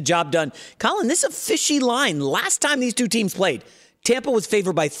gets the job done. Colin, this is a fishy line. Last time these two teams played, Tampa was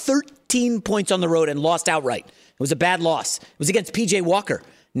favored by 13 points on the road and lost outright. It was a bad loss. It was against P.J. Walker.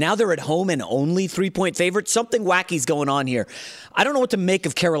 Now they're at home and only 3-point favorites. Something wacky's going on here. I don't know what to make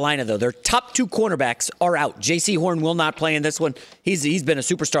of Carolina, though. Their top 2 cornerbacks are out. J.C. Horn will not play in this one. He's been a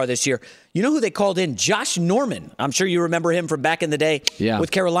superstar this year. You know who they called in? Josh Norman. I'm sure you remember him from back in the day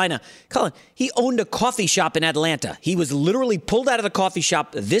with Carolina. Colin, he owned a coffee shop in Atlanta. He was literally pulled out of the coffee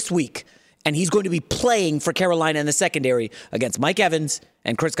shop this week, and he's going to be playing for Carolina in the secondary against Mike Evans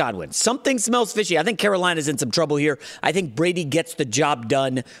and Chris Godwin. Something smells fishy. I think Carolina's in some trouble here. I think Brady gets the job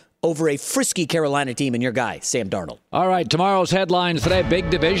done over a frisky Carolina team and your guy, Sam Darnold. All right, tomorrow's headlines today, big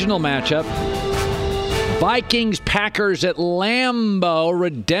divisional matchup. Vikings, Packers at Lambeau.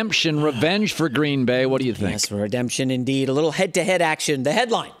 Redemption, revenge for Green Bay. What do you think? Yes, redemption indeed. A little head-to-head action. The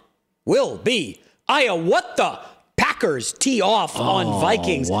headline will be, what the Packers tee off on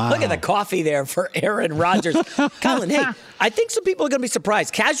Vikings. Wow. Look at the coffee there for Aaron Rodgers. Colin, hey, I think some people are going to be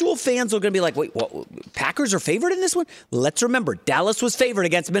surprised. Casual fans are going to be like, wait, what, Packers are favored in this one? Let's remember, Dallas was favored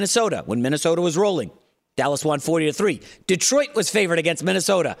against Minnesota when Minnesota was rolling. Dallas won 40-3. Detroit was favored against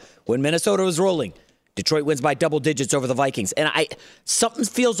Minnesota when Minnesota was rolling. Detroit wins by double digits over the Vikings. And something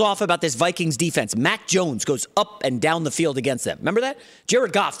feels off about this Vikings defense. Mac Jones goes up and down the field against them. Remember that?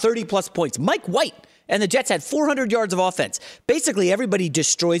 Jared Goff, 30-plus points. Mike White. And the Jets had 400 yards of offense. Basically, everybody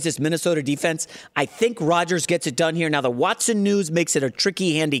destroys this Minnesota defense. I think Rodgers gets it done here. Now, the Watson news makes it a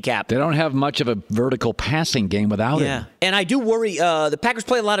tricky handicap. They don't have much of a vertical passing game without him. And I do worry. The Packers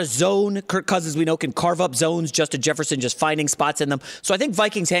play a lot of zone. Kirk Cousins, we know, can carve up zones. Justin Jefferson just finding spots in them. So I think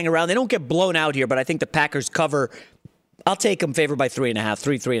Vikings hang around. They don't get blown out here, but I think the Packers cover. I'll take them favored by 3.5,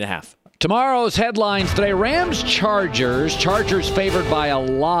 3.5. Tomorrow's headlines today, Rams-Chargers. Chargers favored by a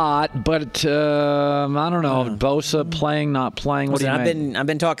lot, but I don't know. Bosa playing, not playing. What do you think? I've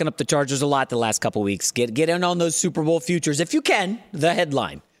been talking up the Chargers a lot the last couple weeks. Get in on those Super Bowl futures. If you can, the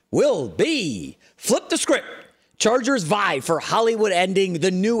headline will be, flip the script. Chargers vie for Hollywood ending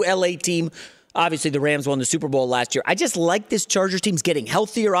the new LA team. Obviously, the Rams won the Super Bowl last year. I just like this Chargers team's getting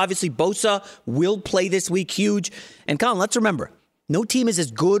healthier. Obviously, Bosa will play this week, huge. And Colin, let's remember, no team is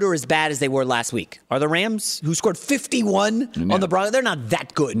as good or as bad as they were last week. Are the Rams, who scored 51 on the Broncos, they're not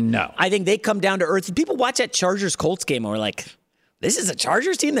that good. No. I think they come down to earth. People watch that Chargers-Colts game and we're like, this is a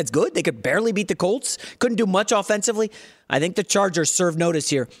Chargers team that's good? They could barely beat the Colts. Couldn't do much offensively. I think the Chargers serve notice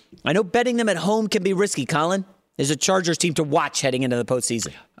here. I know betting them at home can be risky, Colin. There's a Chargers team to watch heading into the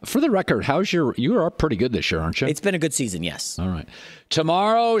postseason. For the record, you are pretty good this year, aren't you? It's been a good season, yes. All right.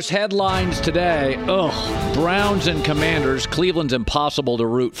 Tomorrow's headlines today. Browns and Commanders. Cleveland's impossible to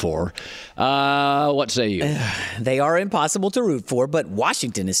root for. What say you? They are impossible to root for, but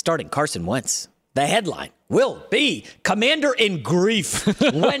Washington is starting Carson Wentz. The headline will be Commander in grief.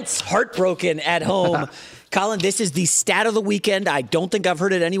 Wentz heartbroken at home. Colin, this is the stat of the weekend. I don't think I've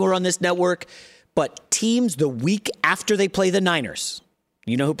heard it anywhere on this network. But teams the week after they play the Niners.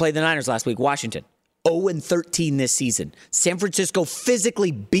 You know who played the Niners last week? Washington. 0-13 this season. San Francisco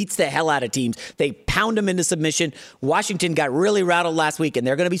physically beats the hell out of teams. They pound them into submission. Washington got really rattled last week, and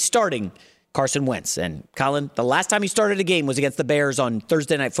they're going to be starting Carson Wentz. And Colin, the last time he started a game was against the Bears on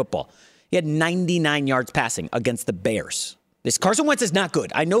Thursday Night Football. He had 99 yards passing against the Bears. This Carson Wentz is not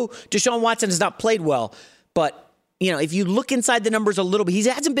good. I know Deshaun Watson has not played well, but if you look inside the numbers a little bit, he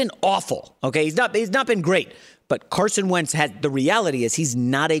hasn't been awful. Okay, he's not been great. But Carson Wentz the reality is he's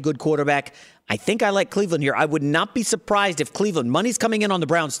not a good quarterback. I think I like Cleveland here. I would not be surprised if Cleveland, money's coming in on the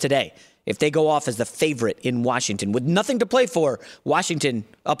Browns today, if they go off as the favorite in Washington. With nothing to play for, Washington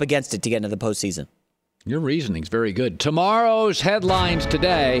up against it to get into the postseason. Your reasoning's very good. Tomorrow's headlines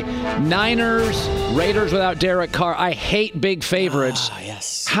today, Niners, Raiders without Derek Carr. I hate big favorites.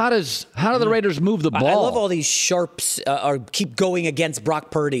 Yes. How do the Raiders move the ball? I love all these sharps keep going against Brock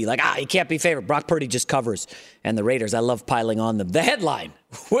Purdy. Like, he can't be favored. Brock Purdy just covers. And the Raiders, I love piling on them. The headline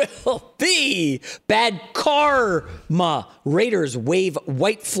will be bad karma. Raiders wave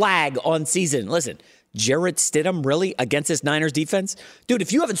white flag on season. Listen. Jarrett Stidham, really, against this Niners defense? Dude,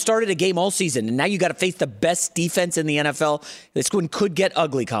 if you haven't started a game all season and now you got to face the best defense in the NFL, this one could get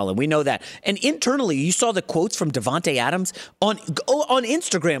ugly, Colin. We know that. And internally, you saw the quotes from Davante Adams on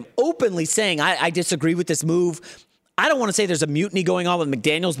Instagram openly saying, I disagree with this move. I don't want to say there's a mutiny going on with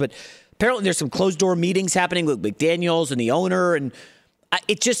McDaniels, but apparently there's some closed-door meetings happening with McDaniels and the owner, and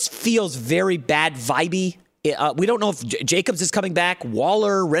it just feels very bad vibey. We don't know if Jacobs is coming back,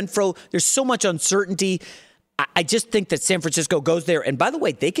 Waller, Renfro. There's so much uncertainty. I just think that San Francisco goes there. And by the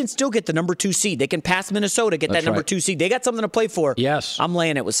way, they can still get the number 2 seed. They can pass Minnesota, get that number 2 seed. They got something to play for. Yes. I'm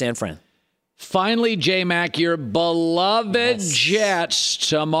laying it with San Fran. Finally, J-Mac, your beloved Jets.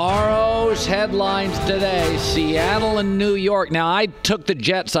 Tomorrow's headlines today, Seattle and New York. Now, I took the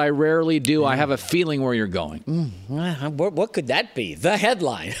Jets. I rarely do. I have a feeling where you're going. What could that be? The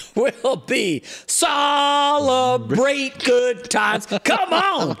headline will be, celebrate good times. Come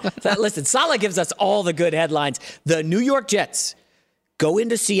on. Listen, Saleh gives us all the good headlines. The New York Jets go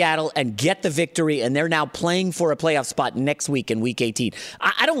into Seattle and get the victory, and they're now playing for a playoff spot next week in Week 18.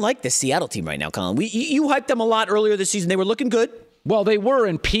 I don't like this Seattle team right now, Colin. You hyped them a lot earlier this season. They were looking good. Well, they were,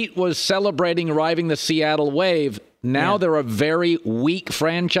 and Pete was celebrating arriving the Seattle Wave. Now they're a very weak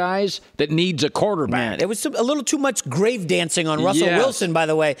franchise that needs a quarterback. There was a little too much grave dancing on Russell Wilson, by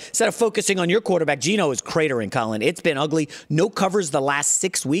the way. Instead of focusing on your quarterback, Geno is cratering, Colin. It's been ugly. No covers the last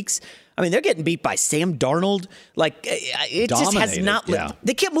 6 weeks. I mean, they're getting beat by Sam Darnold. It just has not.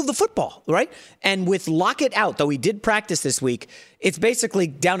 They can't move the football, right? And with Lockett out, though he did practice this week, it's basically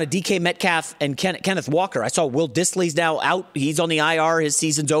down to DK Metcalf and Kenneth Walker. I saw Will Dissly's now out. He's on the IR. His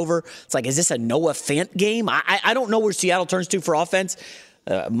season's over. It's like, is this a Noah Fant game? I don't know where Seattle turns to for offense.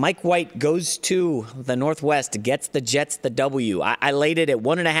 Mike White goes to the Northwest, gets the Jets the W. I laid it at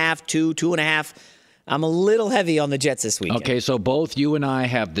 1.5, 2.5. I'm a little heavy on the Jets this weekend. Okay, so both you and I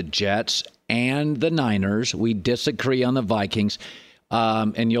have the Jets and the Niners. We disagree on the Vikings,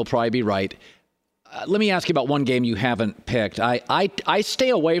 and you'll probably be right. Let me ask you about one game you haven't picked. I stay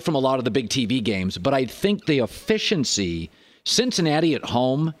away from a lot of the big TV games, but I think the efficiency, Cincinnati at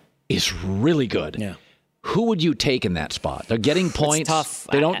home, is really good. Yeah. Who would you take in that spot? They're getting points. It's tough.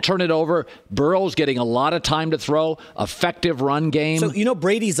 They don't turn it over. Burrow's getting a lot of time to throw. Effective run game. So,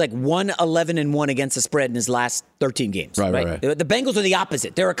 Brady's like 1-11-1 against the spread in his last 13 games. Right. The Bengals are the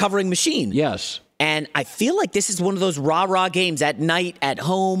opposite. They're a covering machine. Yes. And I feel like this is one of those rah-rah games at night, at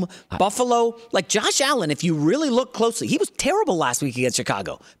home. Buffalo, like Josh Allen, if you really look closely, he was terrible last week against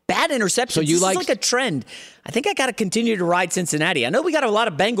Chicago. Bad interceptions. So this is like a trend. I think I got to continue to ride Cincinnati. I know we got a lot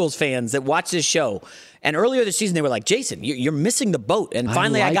of Bengals fans that watch this show. And earlier this season, they were like, Jason, you're missing the boat. And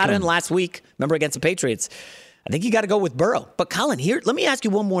finally, I got in last week. Remember, against the Patriots. I think you got to go with Burrow. But Colin, here, let me ask you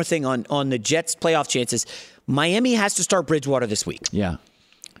one more thing on the Jets' playoff chances. Miami has to start Bridgewater this week. Yeah.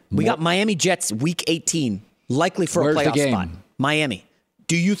 We got Miami Jets Week 18, likely for a playoff spot. Miami.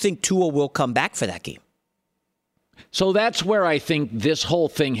 Do you think Tua will come back for that game? So that's where I think this whole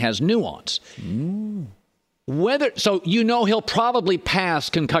thing has nuance. He'll probably pass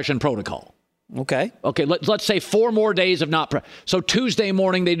concussion protocol. Okay, let's say 4 more days of not so Tuesday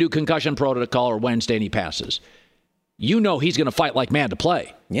morning they do concussion protocol, or Wednesday, and he passes. He's going to fight like mad to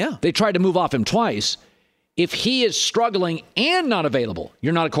play. Yeah. They tried to move off him twice. If he is struggling and not available,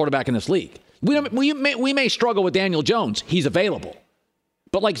 you're not a quarterback in this league. We may struggle with Daniel Jones. He's available.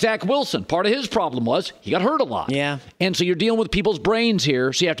 But like Zach Wilson, part of his problem was he got hurt a lot. Yeah. And so you're dealing with people's brains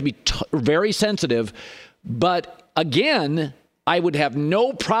here, so you have to be very sensitive. But again, I would have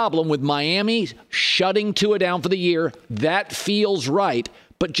no problem with Miami shutting Tua down for the year. That feels right.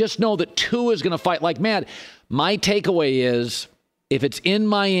 But just know that Tua is going to fight like mad. My takeaway is, if it's in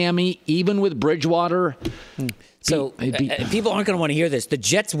Miami, even with Bridgewater. So people aren't going to want to hear this. The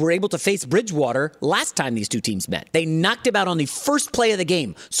Jets were able to face Bridgewater last time these two teams met. They knocked him out on the first play of the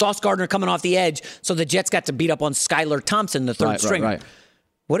game. Sauce Gardner coming off the edge, so the Jets got to beat up on Skylar Thompson, the third stringer. Right.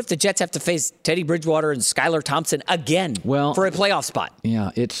 What if the Jets have to face Teddy Bridgewater and Skylar Thompson again for a playoff spot?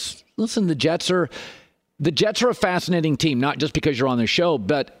 Yeah, the Jets are a fascinating team, not just because you're on the show,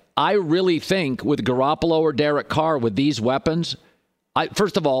 but I really think with Garoppolo or Derek Carr with these weapons,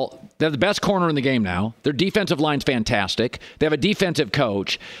 first of all, they're the best corner in the game now. Their defensive line's fantastic. They have a defensive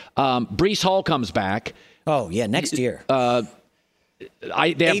coach. Breece Hall comes back. Oh, yeah, next year.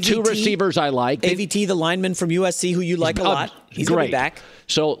 They have 2 receivers I like. AVT, the lineman from USC, who you like a lot. He's going to be back.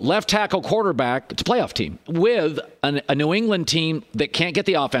 So left tackle, quarterback, it's a playoff team with a New England team that can't get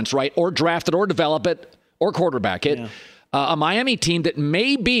the offense right or draft it or develop it or quarterback it. Yeah. A Miami team that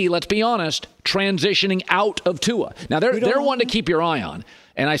may be, let's be honest, transitioning out of Tua. Now, they're one to keep your eye on.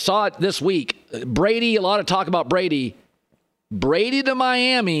 And I saw it this week. Brady, a lot of talk about Brady. Brady to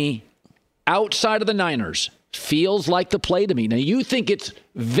Miami, outside of the Niners, feels like the play to me. Now, you think it's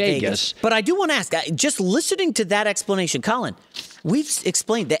Vegas. But I do want to ask, just listening to that explanation, Colin, we've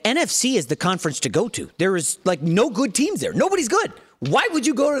explained the NFC is the conference to go to. There is no good teams there. Nobody's good. Why would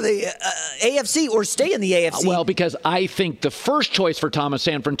you go to the AFC or stay in the AFC? Well, because I think the first choice for Tom is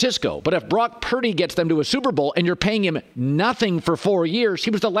San Francisco. But if Brock Purdy gets them to a Super Bowl and you're paying him nothing for 4 years, he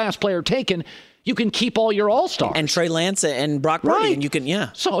was the last player taken, you can keep all your all-stars. And Trey Lance and Brock Purdy. Right. And you can, yeah.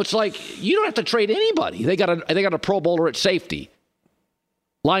 So it's like, you don't have to trade anybody. They got a Pro Bowler at safety,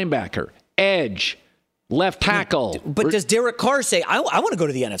 linebacker, edge, Left tackle. But does Derek Carr say, I want to go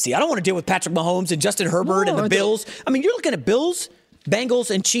to the NFC? I don't want to deal with Patrick Mahomes and Justin Herbert and the Bills. I mean, you're looking at Bills, Bengals,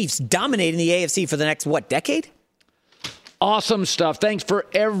 and Chiefs dominating the AFC for the next, decade? Awesome stuff. Thanks for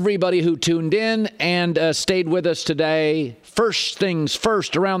everybody who tuned in and stayed with us today. First things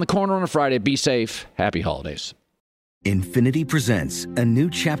first, around the corner on a Friday. Be safe. Happy holidays. Infiniti presents a new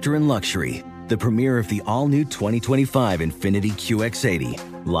chapter in luxury, the premiere of the all-new 2025 Infiniti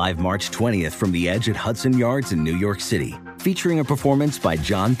QX80, live March 20th from the Edge at Hudson Yards in New York City, featuring a performance by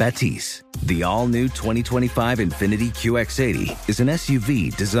John Batiste. The all-new 2025 Infiniti QX80 is an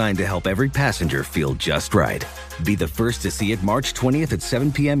SUV designed to help every passenger feel just right. Be the first to see it March 20th at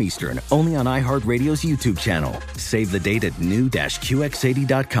 7 p.m. Eastern, only on iHeartRadio's YouTube channel. Save the date at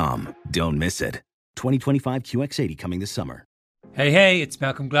new-QX80.com. Don't miss it. 2025 QX80 coming this summer. Hey, it's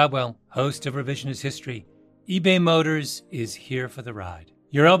Malcolm Gladwell, host of Revisionist History. eBay Motors is here for the ride.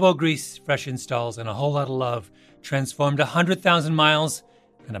 Your elbow grease, fresh installs, and a whole lot of love transformed 100,000 miles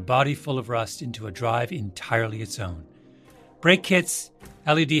and a body full of rust into a drive entirely its own. Brake kits,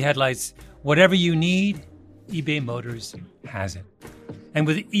 LED headlights, whatever you need, eBay Motors has it. And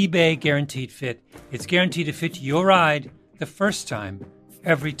with eBay Guaranteed Fit, it's guaranteed to fit your ride the first time,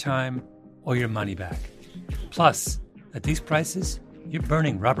 every time, or your money back. Plus, at these prices, you're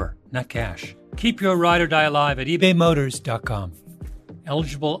burning rubber, not cash. Keep your ride or die alive at ebaymotors.com.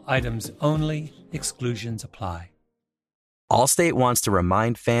 Eligible items only. Exclusions apply. Allstate wants to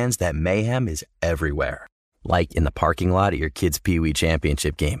remind fans that mayhem is everywhere. Like in the parking lot at your kid's Pee Wee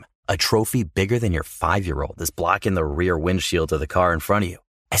Championship game. A trophy bigger than your 5-year-old is blocking the rear windshield of the car in front of you.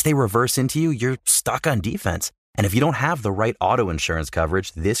 As they reverse into you, you're stuck on defense. And if you don't have the right auto insurance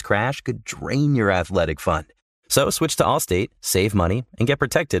coverage, this crash could drain your athletic fund. So switch to Allstate, save money, and get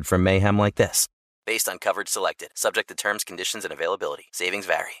protected from mayhem like this. Based on coverage selected, subject to terms, conditions, and availability. Savings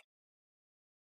vary.